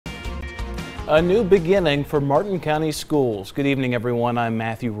A new beginning for Martin County schools. Good evening, everyone. I'm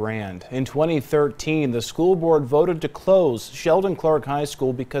Matthew Rand. In 2013, the school board voted to close Sheldon Clark High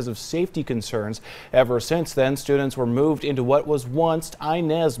School because of safety concerns. Ever since then, students were moved into what was once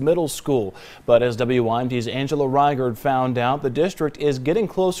Inez Middle School. But as WYMT's Angela Reigard found out, the district is getting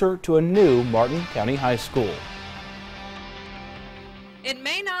closer to a new Martin County High School. It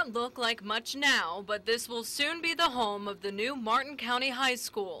may not look like much now, but this will soon be the home of the new Martin County High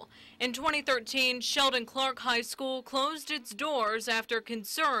School. In 2013, Sheldon Clark High School closed its doors after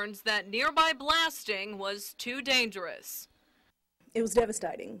concerns that nearby blasting was too dangerous. It was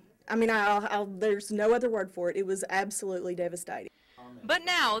devastating. I mean, there's no other word for it. It was absolutely devastating. But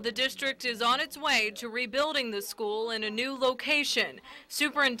now the district is on its way to rebuilding the school in a new location.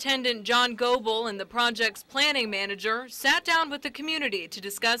 Superintendent John Goebel and the project's planning manager sat down with the community to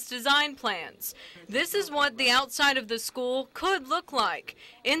discuss design plans. This is what the outside of the school could look like.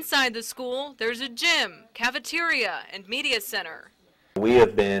 Inside the school, there's a gym, cafeteria, and media center. We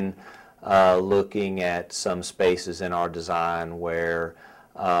have been looking at some spaces in our design where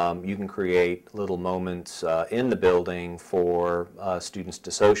you can create little moments in the building for students to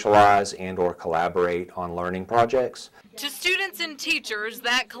socialize and or collaborate on learning projects. To students and teachers,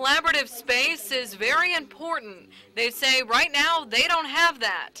 that collaborative space is very important. They say right now they don't have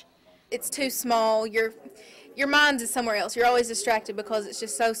that. It's too small. Your mind is somewhere else. You're always distracted because it's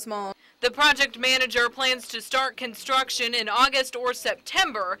just so small. The project manager plans to start construction in August or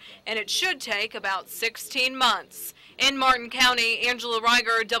September, and it should take about 16 months. In Martin County, Angela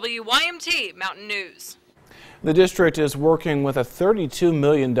Reigard, WYMT Mountain News. The district is working with a $32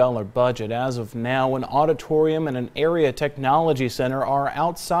 million budget. As of now, an auditorium and an area technology center are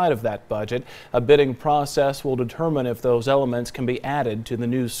outside of that budget. A bidding process will determine if those elements can be added to the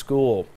new school.